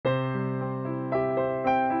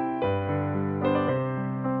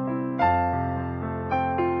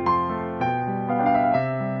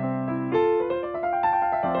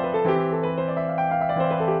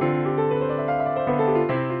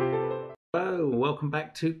welcome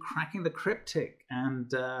back to Cracking the Cryptic, and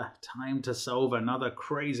time to solve another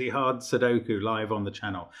crazy hard Sudoku live on the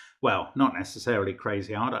channel. Well, not necessarily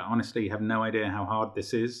crazy hard. I honestly have no idea how hard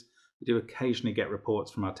this is. We do occasionally get reports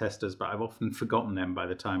from our testers, but I've often forgotten them by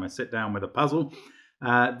the time I sit down with a puzzle.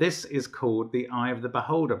 This is called The Eye of the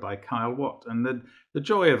Beholder by Kyle Watt, and the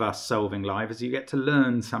joy of us solving live is you get to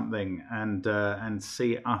learn something and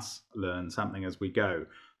see us learn something as we go.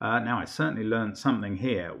 Now, I certainly learned something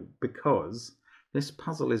here because this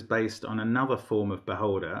puzzle is based on another form of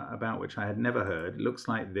beholder about which I had never heard. It looks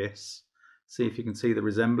like this. See if you can see the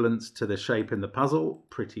resemblance to the shape in the puzzle.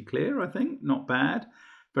 Pretty clear, I think. Not bad.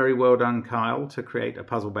 Very well done, Kyle, to create a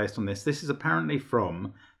puzzle based on this. This is apparently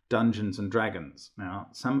from Dungeons and Dragons. Now,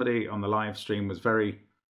 somebody on the live stream was very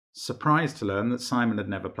surprised to learn that Simon had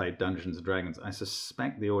never played Dungeons and Dragons. I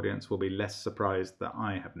suspect the audience will be less surprised that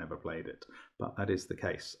I have never played it, but that is the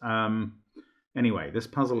case. Anyway, this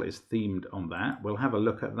puzzle is themed on that. We'll have a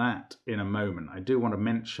look at that in a moment. I do want to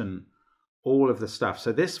mention all of the stuff.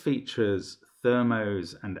 So this features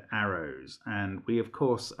thermos and arrows, and we, of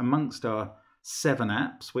course, amongst our 7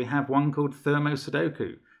 apps, we have one called THERMO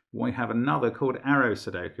SUDOKU. We have another called Arrow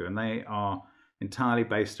Sudoku, and they are entirely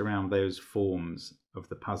based around those forms of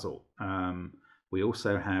the puzzle. We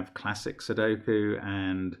also have Classic Sudoku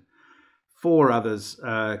and 4 others,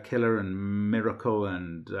 Killer and Miracle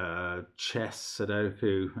and Chess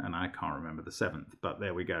Sudoku, and I can't remember the 7th, but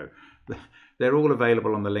there we go. They're all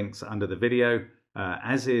available on the links under the video,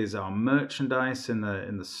 as is our merchandise in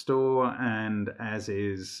the store, and as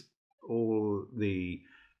is all the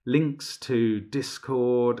links to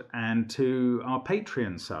Discord and to our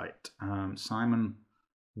Patreon site. Simon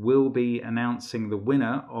will be announcing the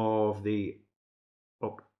winner of the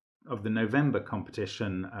November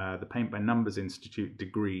competition, the Paint by Numbers Institute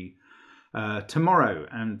degree, tomorrow,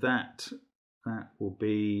 and that will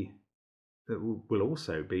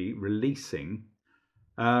also be releasing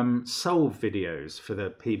solve videos for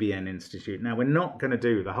the PBN Institute. Now, we're not going to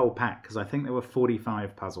do the whole pack because I think there were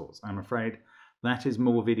 45 puzzles. I'm afraid that is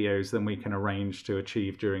more videos than we can arrange to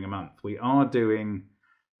achieve during a month. We are doing,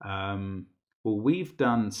 well, we've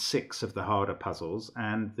done 6 of the harder puzzles,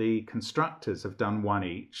 and the constructors have done 1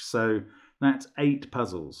 each. So that's 8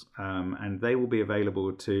 puzzles, and they will be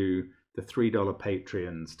available to the $3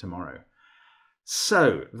 Patreons tomorrow.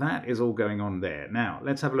 So that is all going on there. Now,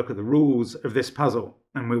 let's have a look at the rules of this puzzle,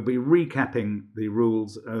 and we'll be recapping the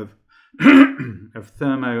rules of, of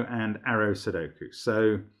Thermo and Arrow Sudoku.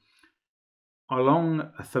 So, along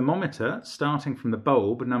a thermometer, starting from the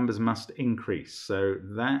bulb, numbers must increase. So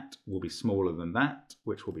that will be smaller than that,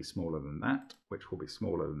 which will be smaller than that, which will be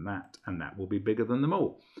smaller than that, and that will be bigger than them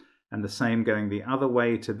all. And the same going the other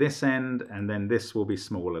way to this end, and then this will be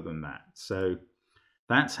smaller than that. So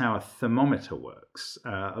that's how a thermometer works.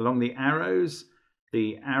 Along the arrows,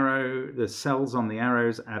 the cells on the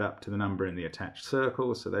arrows add up to the number in the attached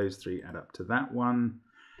circle. So those 3 add up to that one.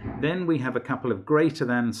 Then we have a couple of greater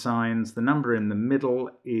than signs. The number in the middle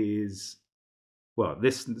is, well,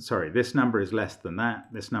 this number is less than that.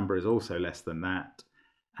 This number is also less than that.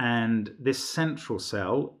 And this central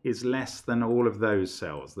cell is less than all of those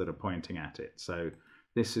cells that are pointing at it. So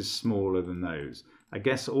this is smaller than those. I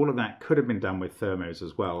guess all of that could have been done with thermos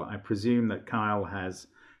as well. I presume that Kyle has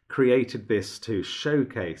created this to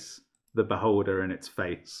showcase the beholder and its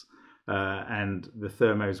face. And the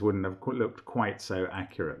thermos wouldn't have looked quite so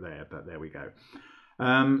accurate there, but there we go.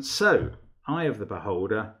 So, Eye of the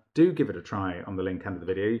Beholder, do give it a try on the link under the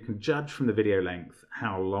video. You can judge from the video length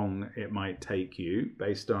how long it might take you,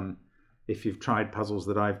 based on if you've tried puzzles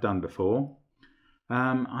that I've done before.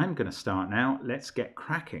 I'm going to start now. Let's get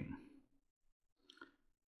cracking.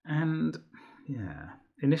 And, yeah,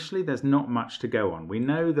 initially there's not much to go on. We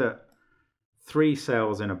know that 3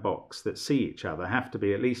 cells in a box that see each other have to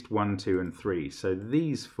be at least 1, 2, and 3. So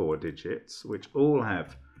these 4 digits, which all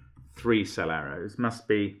have 3 cell arrows, must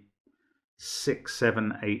be 6,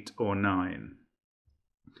 7, 8, or 9.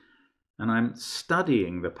 And I'm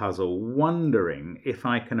studying the puzzle, wondering if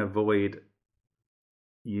I can avoid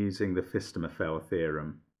using the Fistemafel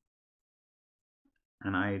theorem.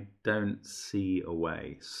 And I don't see a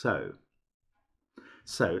way. So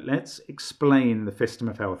let's explain the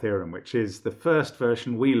Fistemafel theorem, which is the first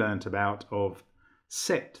version we learnt about of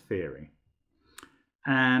set theory.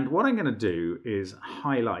 And what I'm going to do is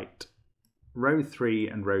highlight row 3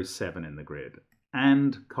 and row 7 in the grid,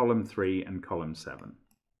 and column 3 and column 7.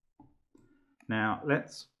 Now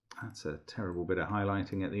that's a terrible bit of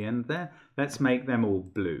highlighting at the end there. Let's make them all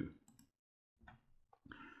blue.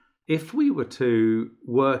 If we were to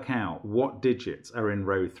work out what digits are in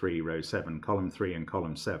row 3, row 7, column 3 and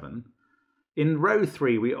column 7, In row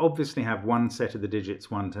 3, we obviously have one set of the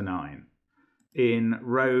digits 1 to 9. In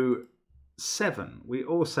row 7, we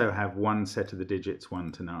also have one set of the digits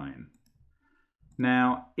 1 to 9.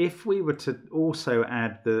 Now, if we were to also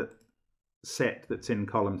add the set that's in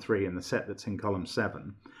column 3 and the set that's in column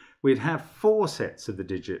 7, we'd have 4 sets of the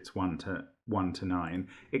digits 1 to 9,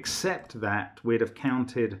 except that we'd have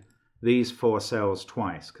counted these 4 cells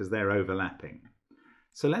twice because they're overlapping.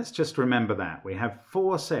 So let's just remember that. We have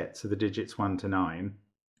 4 sets of the digits 1 to 9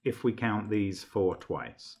 if we count these 4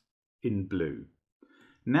 twice in blue.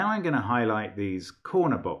 Now I'm going to highlight these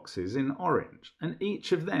corner boxes in orange, and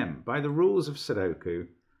each of them, by the rules of Sudoku,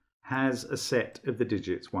 has a set of the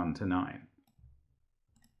digits 1 to 9.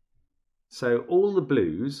 So all the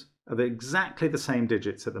blues are exactly the same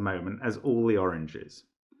digits at the moment as all the oranges.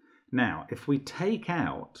 Now, if we take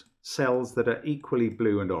out cells that are equally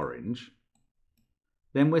blue and orange,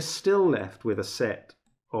 then we're still left with a set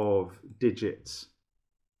of digits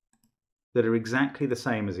that are exactly the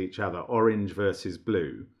same as each other, orange versus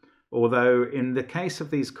blue. Although in the case of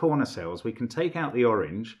these corner cells, we can take out the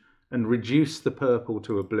orange and reduce the purple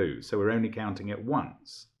to a blue. So we're only counting it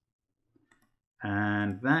once.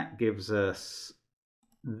 And that gives us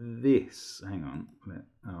this. Hang on.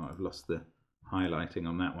 Oh, I've lost the highlighting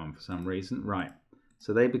on that one for some reason. Right.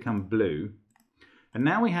 So they become blue. And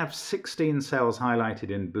now we have 16 cells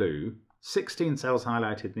highlighted in blue, 16 cells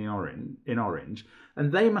highlighted in orange, and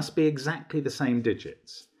they must be exactly the same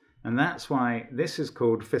digits. And that's why this is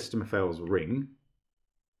called Pfister-Maffei's ring,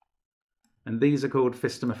 and these are called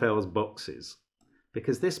Pfister-Maffei's boxes,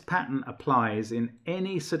 because this pattern applies in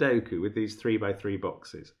any Sudoku with these 3x3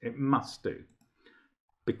 boxes. It must do,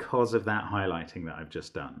 because of that highlighting that I've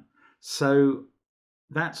just done. So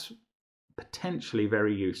that's potentially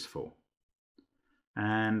very useful.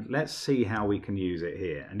 And let's see how we can use it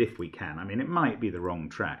here, and if we can. I mean, it might be the wrong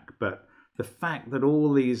track, but the fact that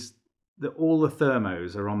all the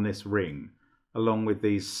thermos are on this ring, along with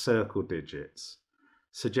these circle digits,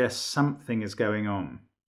 suggests something is going on.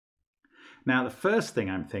 Now, the first thing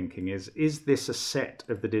I'm thinking is this a set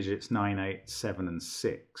of the digits 9, 8, 7, and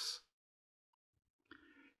 6?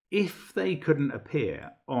 If they couldn't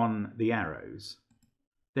appear on the arrows,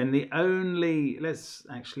 then the only, let's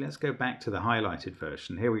go back to the highlighted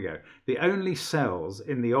version. Here we go. The only cells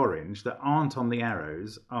in the orange that aren't on the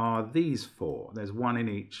arrows are these 4. There's one in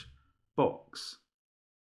each box.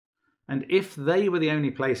 And if they were the only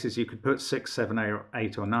places you could put 6, 7,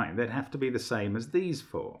 8, or 9, they'd have to be the same as these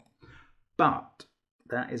 4. But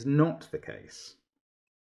that is not the case,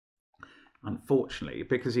 unfortunately,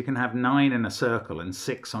 because you can have 9 in a circle and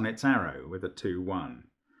 6 on its arrow with a 2, 1.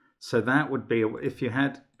 So that would be, if you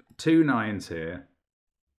had 2 9s here,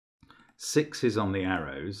 6s on the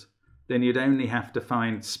arrows, then you'd only have to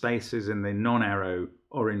find spaces in the non-arrow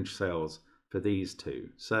orange cells for these 2.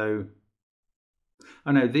 So,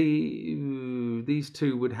 oh no, these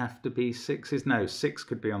 2 would have to be 6s. No, 6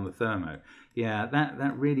 could be on the thermo. Yeah,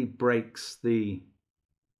 that really breaks the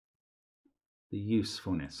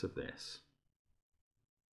usefulness of this.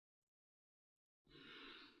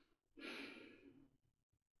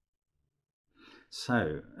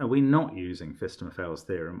 So, are we not using Pfister-Maffei's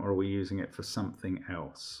theorem, or are we using it for something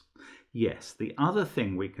else? Yes, the other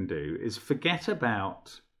thing we can do is forget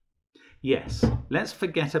about, let's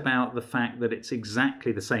forget about the fact that it's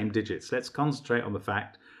exactly the same digits. Let's concentrate on the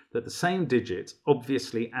fact that the same digits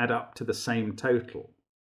obviously add up to the same total.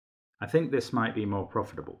 I think this might be more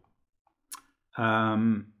profitable.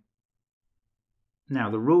 Now,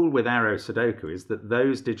 the rule with arrow Sudoku is that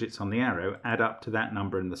those digits on the arrow add up to that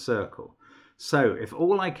number in the circle. So if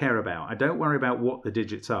all I care about, I don't worry about what the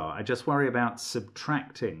digits are, I just worry about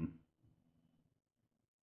subtracting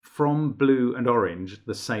from blue and orange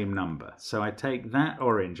the same number. So I take that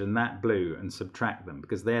orange and that blue and subtract them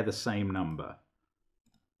because they're the same number.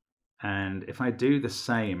 And if I do the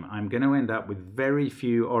same, I'm going to end up with very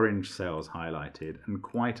few orange cells highlighted and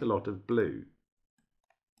quite a lot of blue.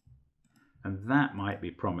 And that might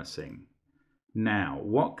be promising. Now,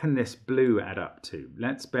 what can this blue add up to?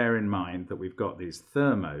 Let's bear in mind that we've got these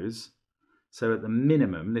thermos. So at the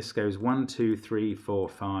minimum, this goes 1, 2, 3, 4,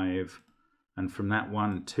 5. And from that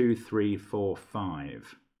 1, 2, 3, 4,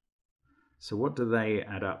 5. So what do they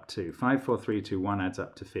add up to? 5, 4, 3, 2, 1 adds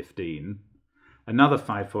up to 15. Another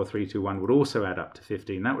 5, 4, 3, 2, 1 would also add up to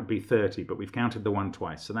 15. That would be 30, but we've counted the 1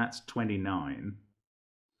 twice. So that's 29.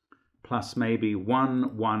 Plus maybe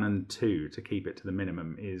 1, 1, and 2 to keep it to the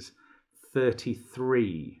minimum is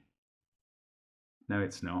 33. No,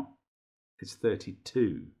 it's not. It's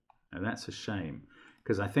 32. Now that's a shame,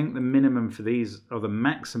 because I think the minimum for these, or the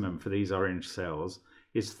maximum for these orange cells,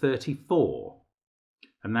 is 34.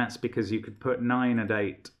 And that's because you could put 9 and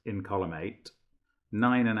 8 in column 8,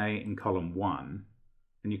 9 and 8 in column 1,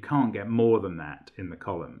 and you can't get more than that in the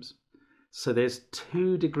columns. So there's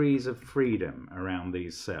 2 degrees of freedom around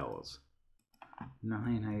these cells.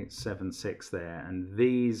 9, 8, 7, 6 there, and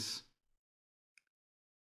these,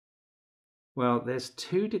 well, there's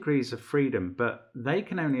 2 degrees of freedom, but they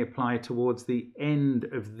can only apply towards the end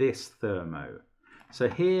of this thermo. So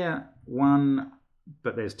here, 1,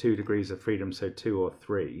 but there's 2 degrees of freedom, so 2 or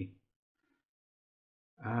 3.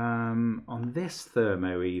 On this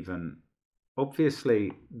thermo even,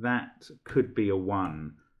 obviously that could be a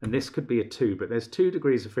 1, and this could be a 2, but there's 2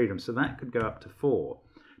 degrees of freedom, so that could go up to 4.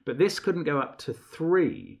 But this couldn't go up to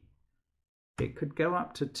 3. It could go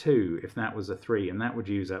up to 2 if that was a 3, and that would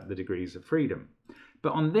use up the degrees of freedom.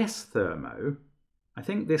 But on this thermo, I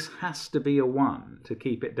think this has to be a 1 to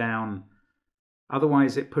keep it down.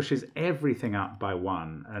 Otherwise, it pushes everything up by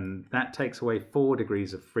 1, and that takes away 4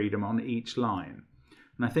 degrees of freedom on each line.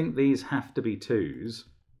 And I think these have to be 2s,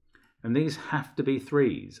 and these have to be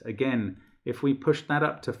 3s. Again, if we pushed that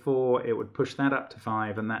up to 4, it would push that up to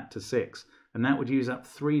 5 and that to 6. And that would use up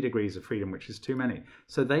 3 degrees of freedom, which is too many.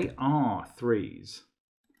 So they are 3s.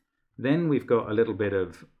 Then we've got a little bit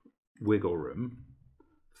of wiggle room.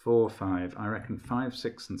 4, 5, I reckon 5,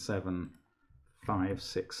 6, and 7. 5,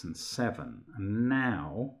 6, and 7. And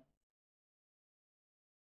now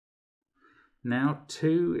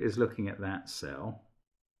 2 is looking at that cell.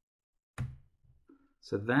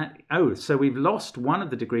 So that, oh, so we've lost 1 of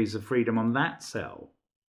the degrees of freedom on that cell.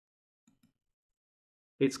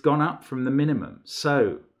 It's gone up from the minimum.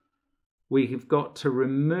 So we've got to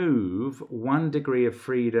remove 1 degree of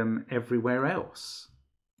freedom everywhere else.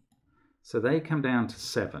 So they come down to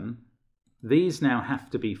 7. These now have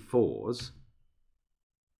to be 4s.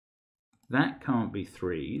 That can't be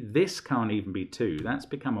 3. This can't even be 2. That's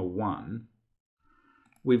become a 1.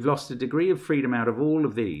 We've lost a degree of freedom out of all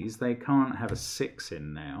of these. They can't have a 6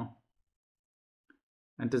 in now.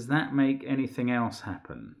 And does that make anything else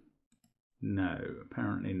happen? No,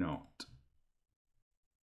 apparently not.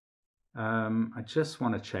 I just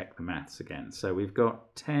want to check the maths again. So we've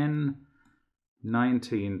got 10,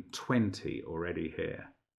 19, 20 already here.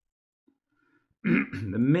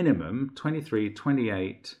 The minimum, 23,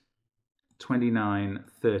 28, 29,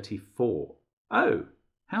 34. Oh,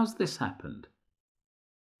 how's this happened?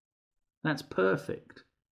 That's perfect.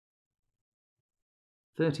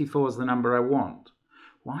 34 is the number I want.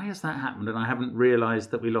 Why has that happened? And I haven't realized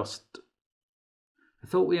that we lost... I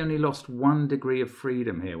thought we only lost 1 degree of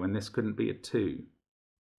freedom here when this couldn't be a 2.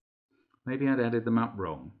 Maybe I'd added them up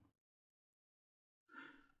wrong.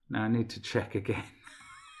 Now I need to check again.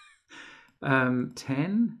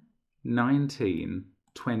 10, 19,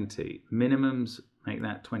 20. Minimums make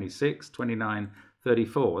that 26, 29,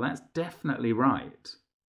 34. Well, that's definitely right.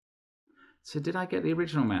 So did I get the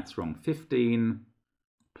original maths wrong? 15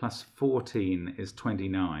 plus 14 is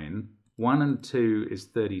 29. 1 and 2 is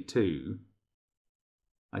 32.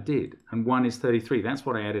 I did. And 1 is 33. That's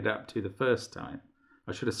what I added up to the first time.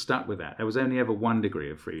 I should have stuck with that. There was only ever 1 degree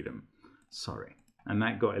of freedom. Sorry. And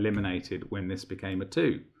that got eliminated when this became a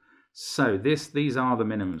 2. So these are the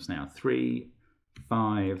minimums now. 3,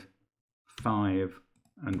 5, 5,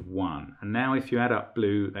 and 1. And now if you add up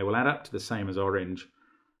blue, they will add up to the same as orange.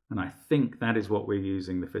 And I think that is what we're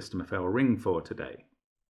using the Fistemafel ring for today.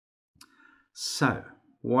 So,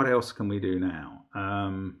 what else can we do now?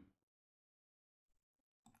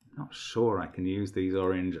 Not sure I can use these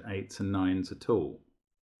orange 8s and 9s at all.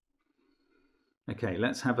 Okay,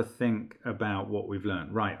 let's have a think about what we've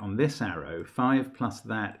learned. Right, on this arrow, 5 plus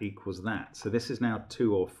that equals that. So this is now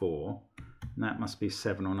 2 or 4. And that must be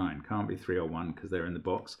 7 or 9. Can't be 3 or 1 because they're in the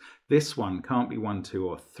box. This one can't be 1, 2,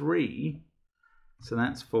 or 3. So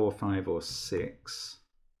that's 4, 5, or 6.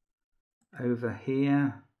 Over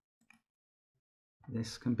here,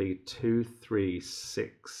 this can be 2, 3,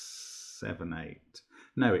 6, 7, 8.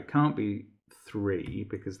 No, it can't be 3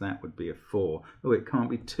 because that would be a 4. Oh, it can't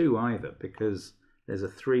be 2 either because there's a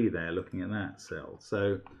 3 there looking at that cell.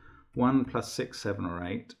 So 1 plus 6, 7, or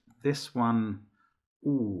 8. This one,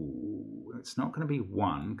 ooh, it's not going to be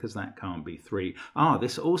 1 because that can't be 3. Ah,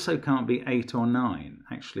 this also can't be 8 or 9.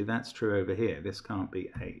 Actually, that's true over here. This can't be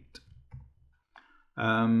 8.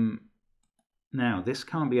 Now, this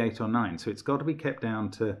can't be 8 or 9, so it's got to be kept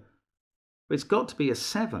down to... It's got to be a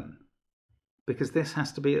 7, because this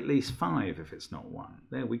has to be at least 5 if it's not 1.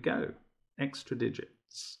 There we go. Extra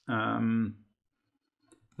digits. That's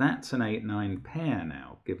an 8-9 pair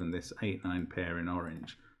now, given this 8-9 pair in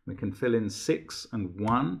orange. We can fill in 6 and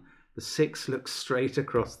 1. The 6 looks straight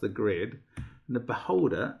across the grid. And the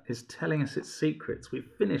beholder is telling us its secrets. We've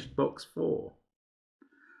finished box 4.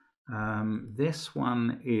 This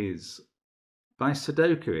one is, by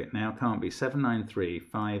Sudoku, it now can't be 7, 9, 3,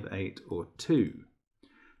 5, 8 or 2.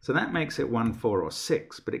 So that makes it 1, 4 or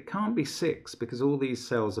 6, but it can't be 6 because all these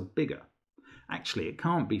cells are bigger. Actually, it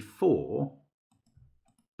can't be 4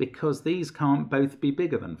 because these can't both be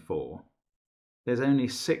bigger than 4. There's only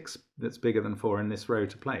 6 that's bigger than 4 in this row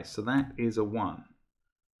to place, so that is a 1,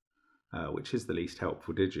 which is the least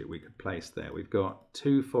helpful digit we could place there. We've got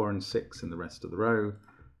 2, 4 and 6 in the rest of the row.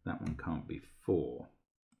 That one can't be 4.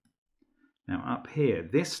 Now up here,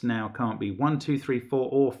 this now can't be 1, 2, 3, 4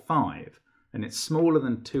 or 5, and it's smaller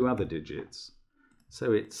than 2 other digits,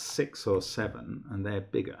 so it's 6 or 7, and they're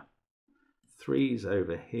bigger. 3's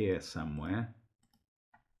over here somewhere.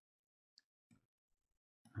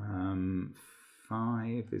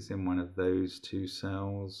 5 is in one of those 2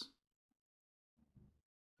 cells.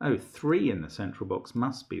 Oh, 3 in the central box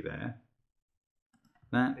must be there.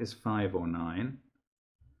 That is 5 or 9.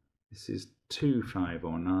 This is 2, 5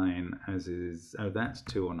 or 9, as is, oh, that's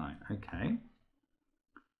 2 or 9. Okay.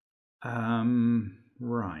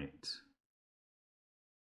 Right.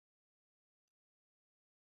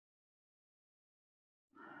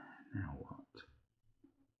 Now what?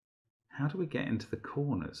 How do we get into the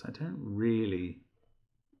corners? I don't really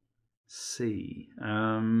see.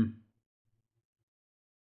 I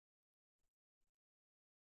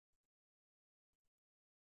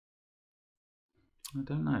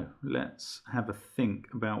don't know. Let's have a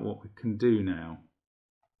think about what we can do now.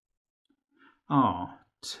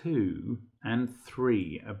 2 and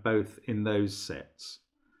 3 are both in those sets.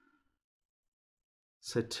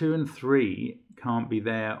 So 2 and 3 can't be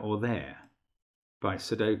there or there by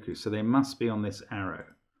Sudoku, so they must be on this arrow,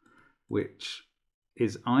 which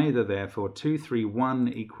is either therefore 2, 3, 1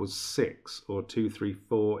 equals 6 or 2, 3,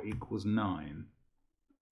 4 equals 9.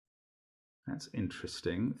 That's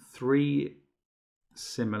interesting. 3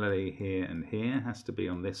 similarly here and here has to be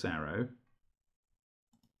on this arrow.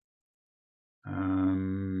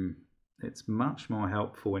 It's much more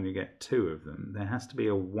helpful when you get 2 of them. There has to be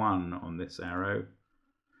a 1 on this arrow.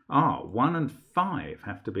 1 and 5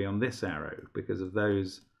 have to be on this arrow because of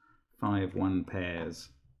those 5, 1 pairs.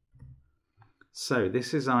 So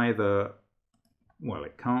this is either, well,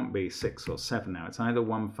 it can't be 6 or 7 now. It's either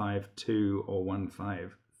 1, 5, 2 or 1,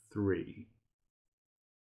 5, 3.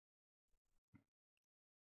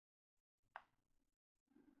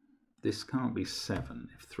 This can't be 7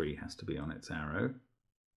 if 3 has to be on its arrow.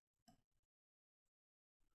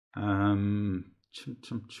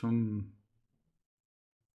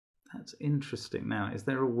 That's interesting. Now, is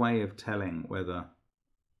there a way of telling whether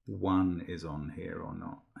 1 is on here or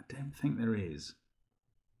not? I don't think there is.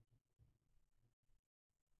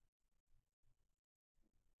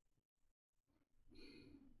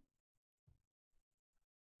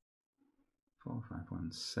 Four, 5,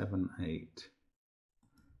 1, 7, 8.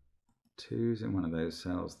 2's in one of those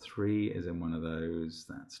cells, 3 is in one of those.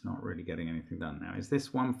 That's not really getting anything done now. Is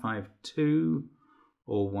this 1, 5, 2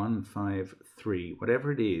 or 1, 5, 3?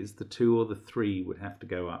 Whatever it is, the 2 or the 3 would have to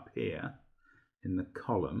go up here in the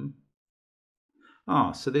column.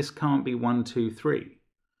 So this can't be 1, 2, 3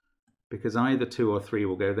 because either 2 or 3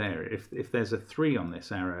 will go there. If there's a 3 on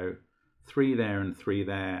this arrow, 3 there and 3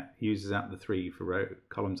 there uses up the 3 for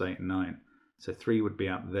columns 8 and 9. So 3 would be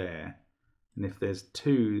up there. And if there's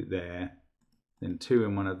 2 there, then 2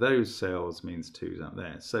 in one of those cells means 2's up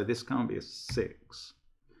there. So this can't be a 6.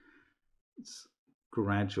 It's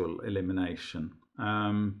gradual elimination.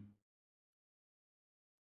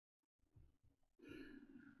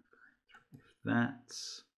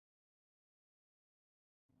 That's...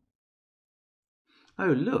 Oh,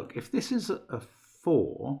 look, if this is a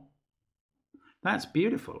 4, that's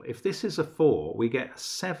beautiful. If this is a 4, we get a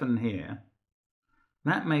 7 here.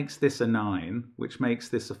 That makes this a 9, which makes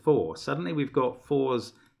this a 4. Suddenly we've got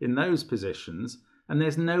 4's in those positions, and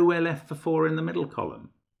there's nowhere left for 4 in the middle column.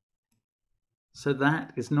 So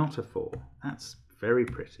that is not a 4. That's very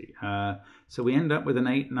pretty. So we end up with an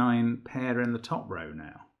 8-9 pair in the top row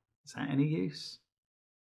now. Is that any use?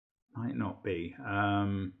 Might not be.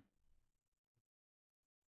 That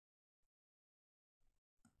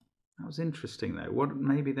was interesting though.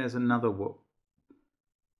 Maybe there's another...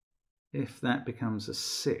 If that becomes a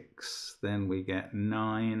 6, then we get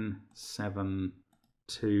 9, 7,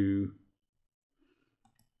 2.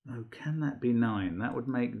 Oh, can that be 9? That would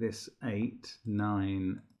make this 8,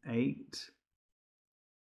 9, 8.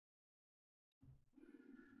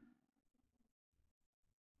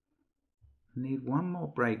 I need one more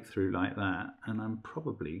breakthrough like that, and I'm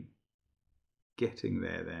probably getting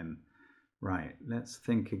there then. Right, let's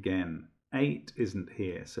think again. 8 isn't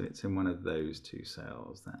here, so it's in one of those 2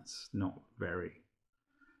 cells. That's not very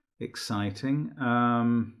exciting.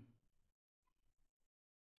 Oh,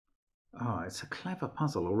 it's a clever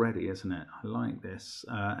puzzle already, isn't it? I like this.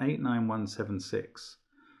 89176.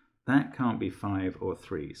 That can't be 5 or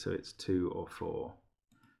 3, so it's 2 or 4.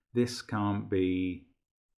 This can't be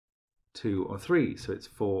 2 or 3, so it's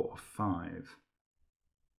 4 or 5.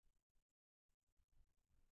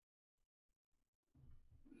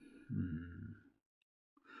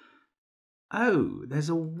 Oh, there's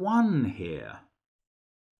a 1 here.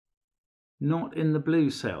 Not in the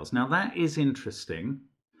blue cells. Now that is interesting,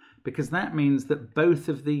 because that means that both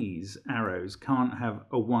of these arrows can't have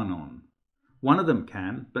a 1 on. One of them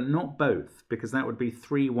can, but not both, because that would be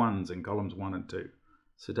 3 1s in columns 1 and 2.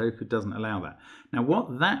 Sudoku doesn't allow that. Now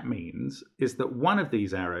what that means is that one of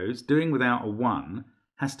these arrows, doing without a 1,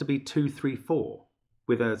 has to be 2, 3, 4,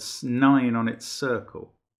 with a 9 on its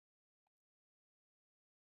circle.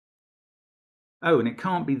 Oh, and it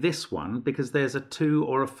can't be this one because there's a 2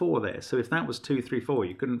 or a 4 there. So if that was 2, 3, 4,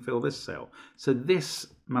 you couldn't fill this cell. So this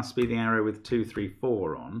must be the arrow with 2, 3,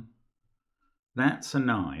 4 on. That's a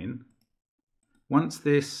 9. Once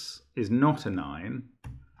this is not a 9,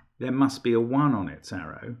 there must be a 1 on its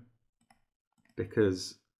arrow,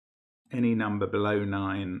 because any number below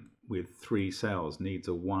 9 with 3 cells needs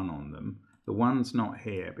a 1 on them. The 1's not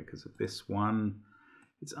here because of this 1.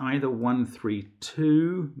 It's either 1, 3,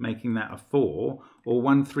 2, making that a 4, or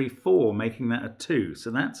 1, 3, 4, making that a 2.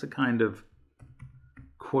 So that's a kind of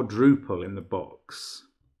quadruple in the box.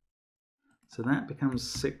 So that becomes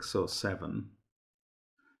 6 or 7.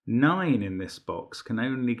 9 in this box can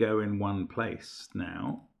only go in one place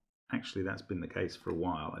now. Actually, that's been the case for a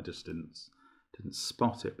while. I just didn't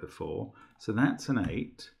spot it before. So that's an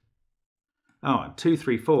 8. Oh, 2,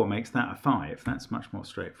 3, 4 makes that a 5. That's much more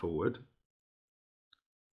straightforward.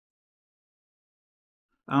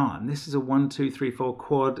 Ah, and this is a 1, 2, 3, 4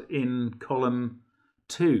 quad in column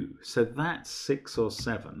 2. So that's 6 or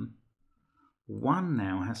 7. 1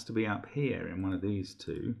 now has to be up here in one of these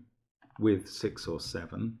two with 6 or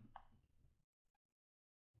 7.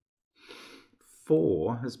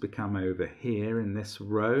 4 has become over here in this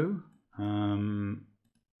row. I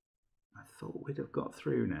thought we'd have got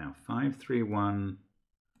through now. 5, 3, 1.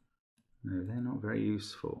 No, they're not very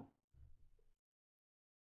useful.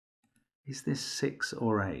 Is this 6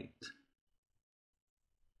 or 8? 9,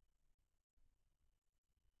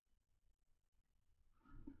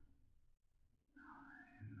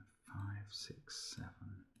 5, 6, 7.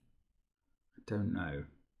 I don't know.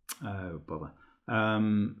 Oh, bother.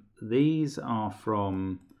 These are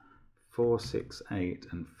from 4, 6, 8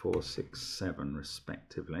 and 4, 6, 7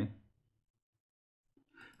 respectively.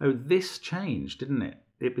 Oh, this changed, didn't it?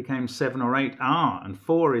 It became 7 or 8. Ah, and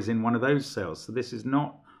 4 is in one of those cells. So this is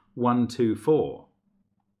not 1, 2, 4.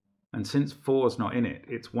 And since 4's not in it,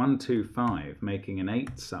 it's 1, 2, 5, making an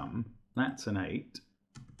 8 sum. That's an 8.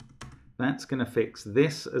 That's going to fix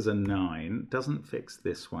this as a 9. Doesn't fix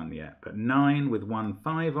this one yet. But 9 with 1,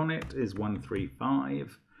 5 on it is 1, 3,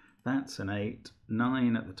 5. That's an 8.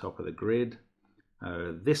 9 at the top of the grid.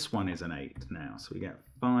 This one is an 8 now. So we get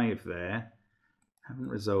 5 there. Haven't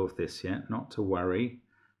resolved this yet. Not to worry.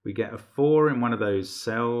 We get a 4 in one of those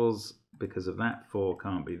cells. Because of that, 4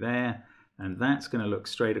 can't be there. And that's going to look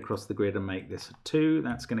straight across the grid and make this a 2.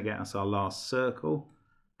 That's going to get us our last circle.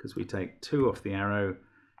 Because we take 2 off the arrow.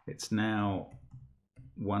 It's now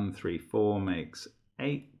 1, 3, 4 makes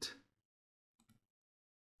 8.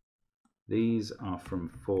 These are from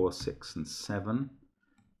 4, 6 and 7.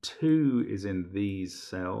 2 is in these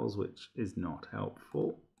cells, which is not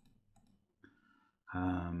helpful.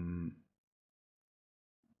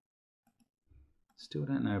 Still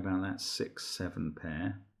don't know about that 6, 7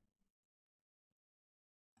 pair.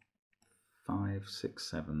 5, 6,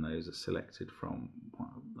 7, those are selected from.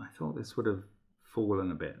 I thought this would have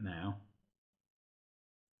fallen a bit now.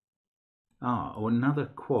 Ah, or another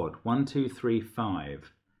quad. 1, 2, 3,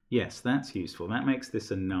 5. Yes, that's useful. That makes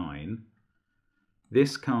this a 9.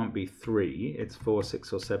 This can't be 3. It's 4,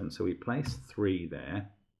 6 or 7. So we place 3 there.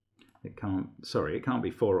 It can't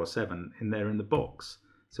be 4 or 7 in there in the box.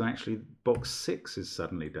 So actually box 6 is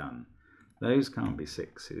suddenly done. Those can't be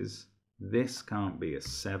 6s. This can't be a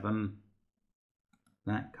 7.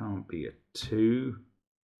 That can't be a 2.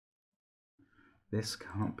 This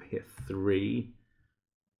can't be a 3.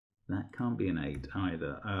 That can't be an 8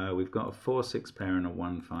 either. We've got a 4, 6 pair and a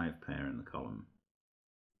 1, 5 pair in the column.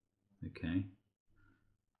 Okay.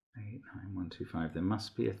 8, 9, 1, 2, 5. There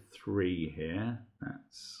must be a 3 here.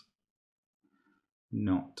 That's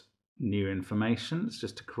not new information. It's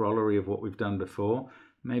just a corollary of what we've done before.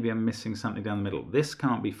 Maybe I'm missing something down the middle. This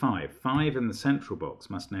can't be 5. 5 in the central box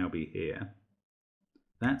must now be here.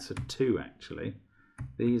 That's a 2 actually.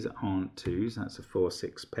 These aren't 2s, that's a 4,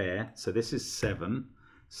 6 pair. So this is 7,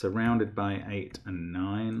 surrounded by 8 and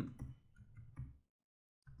 9.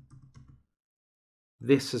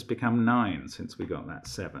 This has become 9 since we got that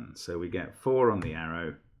 7. So we get 4 on the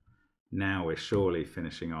arrow. Now we're surely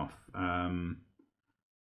finishing off.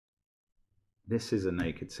 This is a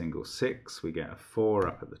naked single 6. We get a 4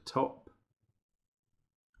 up at the top.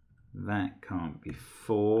 That can't be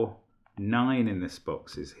 4. 9 in this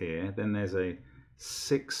box is here. Then there's a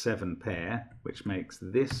 6, 7 pair, which makes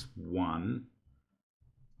this 1.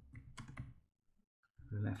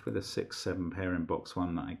 We're left with a 6, 7 pair in box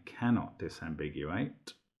 1 that I cannot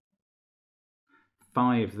disambiguate.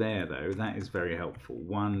 5 there though, that is very helpful.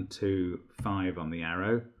 1, 2, 5 on the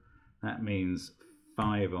arrow. That means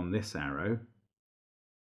 5 on this arrow.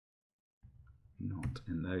 Not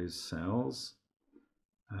in those cells.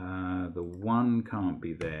 The 1 can't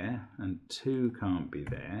be there, and 2 can't be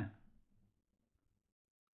there.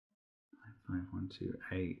 5, 1, 2,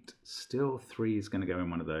 8. Still 3 is going to go in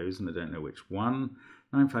one of those, and I don't know which one.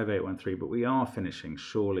 9, 5, 8, 1, 3, but we are finishing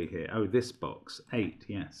surely here. Oh, this box. 8,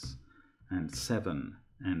 yes. And 7,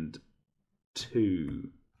 and 2.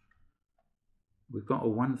 We've got a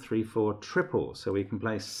 1, 3, 4 triple, so we can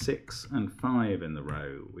place 6 and 5 in the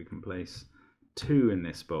row. We can place 2 in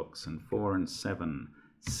this box, and 4 and 7.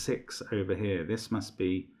 6 over here. This must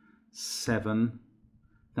be 7.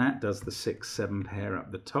 That does the 6, 7 pair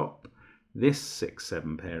up the top. This 6,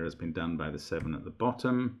 7 pair has been done by the 7 at the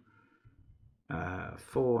bottom.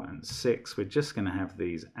 4 and 6. We're just going to have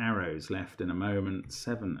these arrows left in a moment.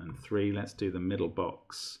 7 and 3. Let's do the middle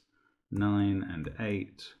box. 9 and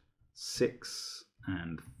 8. 6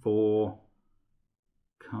 and 4.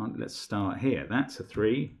 Let's start here. That's a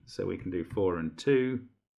 3, so we can do 4 and 2.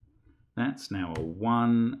 That's now a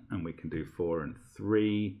 1, and we can do 4 and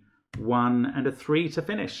 3. 1 and a 3 to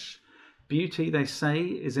finish. Beauty, they say,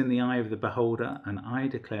 is in the eye of the beholder, and I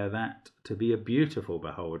declare that to be a beautiful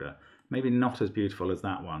beholder. Maybe not as beautiful as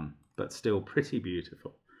that one, but still pretty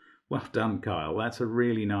beautiful. Well done, Kyle. That's a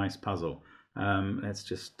really nice puzzle. Let's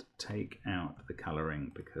just take out the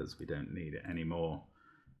colouring because we don't need it anymore,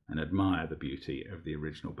 and admire the beauty of the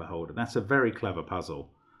original beholder. That's a very clever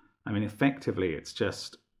puzzle. I mean, effectively, it's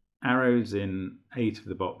just arrows in 8 of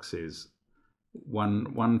the boxes, one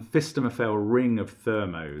Fistomephel ring of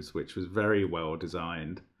thermos, which was very well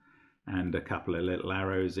designed, and a couple of little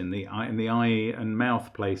arrows in the eye and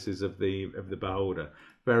mouth places of the beholder.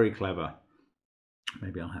 Very clever.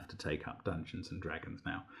 Maybe I'll have to take up Dungeons and Dragons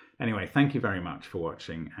now. Anyway, thank you very much for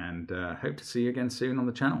watching, and hope to see you again soon on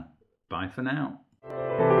the channel. Bye for now.